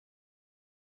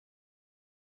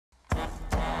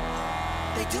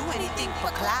do anything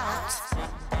for clout.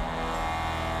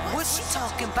 What's she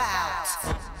talking about?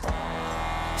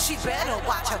 She better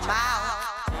watch her mouth.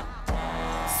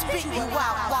 Spit you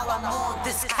out while I'm on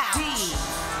this couch.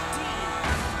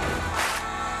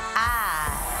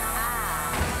 D-I-S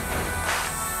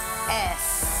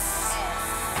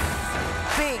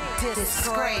Big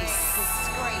disgrace.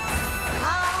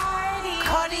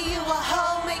 Cardi, you a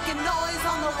hoe making noise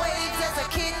on the waves as a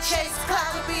kid chased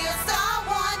clout to be a star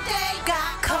one day.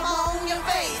 Got come on your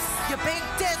face, your big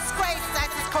disgrace. I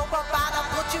just Cobra about to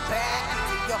put you back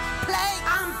into your place.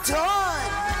 I'm done,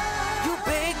 you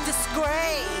big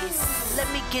disgrace.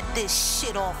 Let me get this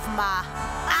shit off my.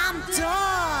 I'm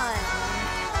done,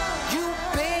 you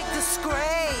big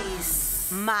disgrace.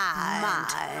 Mind.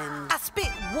 I spit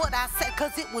what I said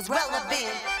cause it was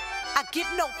relevant. I give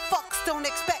no fucks, don't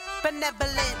expect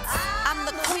benevolence. I'm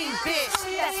the queen bitch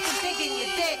that's been digging your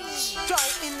ditch. Throw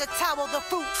in the towel, the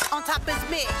fruit on top is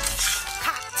mixed.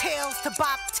 Cocktails to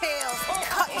bobtails,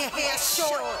 cut your hair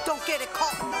short, don't get it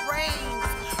caught in the rain.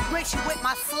 Race you with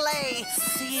my sleigh,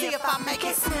 see if I make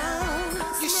it snow.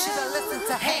 You should've listened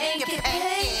to Hank and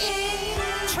Panky.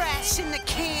 Trash in the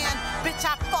can, bitch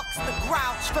I fucks the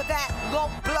grouch. For that low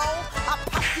blow, I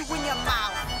pop you in your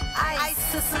mouth.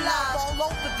 ISIS love all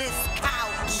over this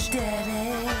couch.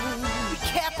 Daddy. Be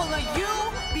careful of you,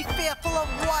 be fearful of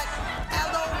what?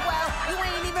 LOL, you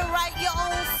ain't even write your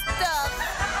own stuff.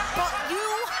 But you,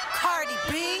 Cardi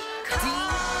B,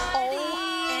 D-O-N-E.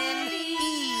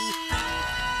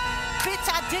 Bitch,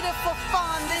 I did it for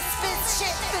fun. This fit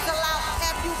shit fizzle out.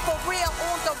 Have you for real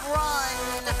on the run?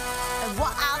 And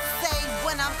what I'll say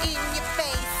when I'm in your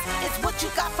face is what you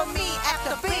got for me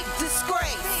after big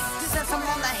disgrace. Since I'm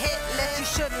on the hit list, you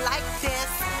shouldn't like this.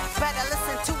 Better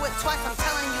listen to it twice, I'm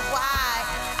telling you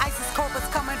why. ISIS Cobra's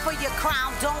coming for your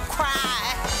crown, don't cry.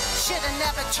 Should've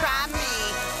never tried me.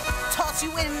 Toss you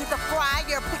in the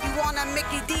fryer, put you on a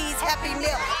Mickey D's Happy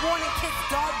Meal. Warning kids,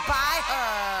 don't buy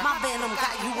her. My venom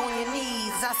got you on your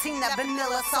knees. I seen that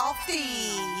vanilla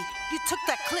softy. You took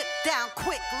that clip down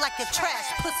quick like a trash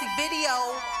pussy video.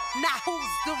 Now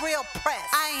who's the real press?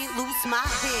 I ain't lose my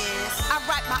biz. I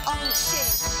write my own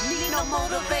shit. Need no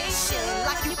motivation.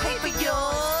 Like you pay for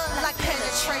yours. Like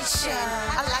penetration.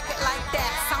 I like it like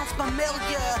that. Sounds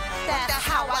familiar. That's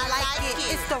how I like it.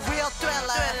 It's the real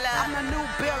thriller. I'm the new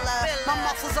biller. My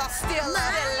muscles are still.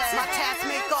 My task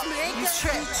make up. You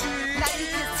trip. Now you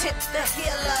can tip the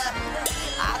healer.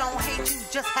 I don't hate you,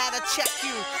 just had to check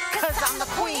you. Cause I'm the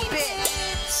queen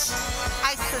bitch.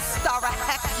 ISIS star, I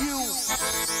hack you.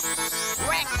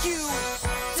 Wreck you.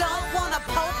 Don't wanna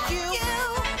poke you.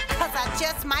 Cause I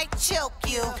just might choke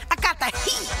you. I got the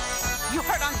heat. You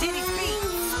heard on Diddy's beat.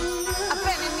 I've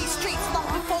been in these streets long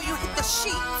before you hit the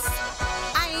sheets.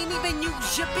 I ain't even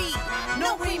use your beat.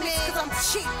 No remix cause I'm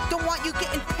cheap. Don't want you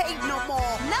getting paid no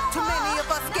more. Too many of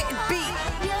us getting beat.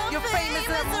 Your fame is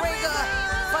a rigger,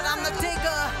 but I'm the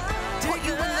digger. Put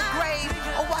you in the grave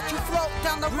or watch you float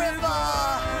down the river.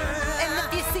 And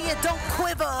if you see it, don't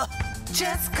quiver.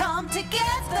 Just come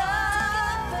together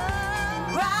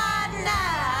right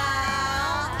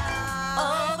now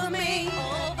over me.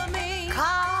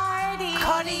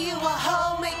 Cardi, you a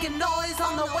hoe making noise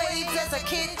on the waves as a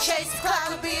kid chased clout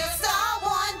to be a star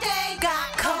one day.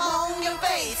 Got come on your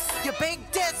face, your big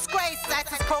disgrace. That's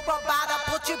his Cobra about to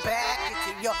put you back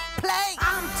into your place.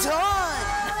 I'm done,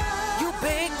 you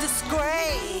big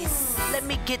disgrace. Let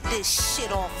me get this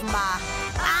shit off my.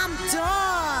 I'm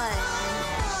done,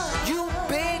 you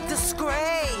big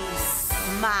disgrace.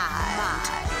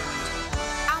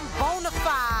 I'm bona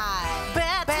fide,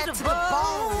 bad to the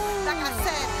bone. Like I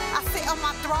said, I sit on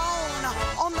my throne,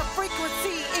 on the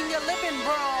frequency in your living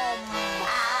room.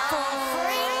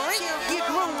 Give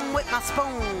room with my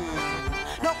spoon.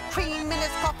 No cream in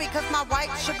this coffee cause my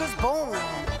white sugar's boom.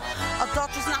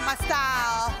 Adultery's not my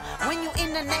style. When you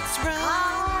in the next room,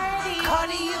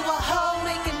 Cardi, you a hoe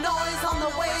making noise on the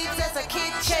waves as a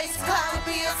kid chased clout to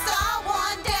be a star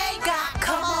one day. Got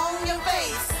come on your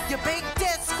face, your big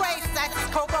disgrace. That's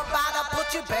Cobra about to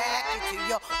put you back into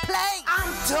your place.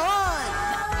 I'm done,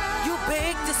 you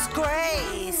big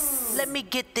disgrace. Let me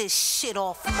get this shit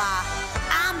off my.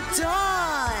 I'm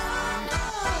done,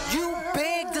 you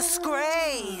big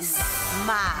disgrace.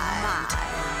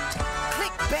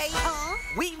 Clickbait,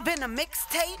 we've been a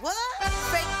mixtape. What?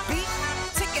 Fake beat,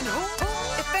 ticking who?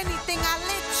 If anything, I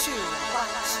lit you.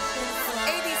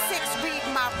 86 read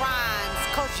my rhymes,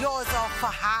 cause yours are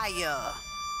for hire.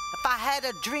 If I had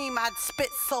a dream, I'd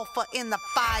spit sulfur in the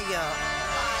fire.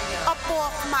 Up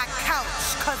off my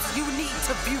couch, cause you need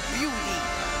to view beauty.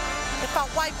 If I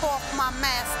wipe off my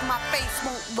mask, my face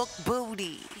won't look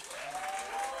booty.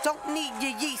 Don't need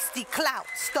your yeasty clout.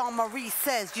 Star Marie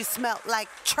says you smell like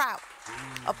trout.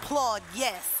 Applaud,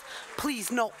 yes.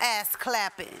 Please, no ass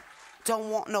clapping. Don't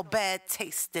want no bad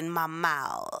taste in my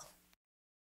mouth.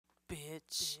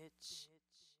 Bitch.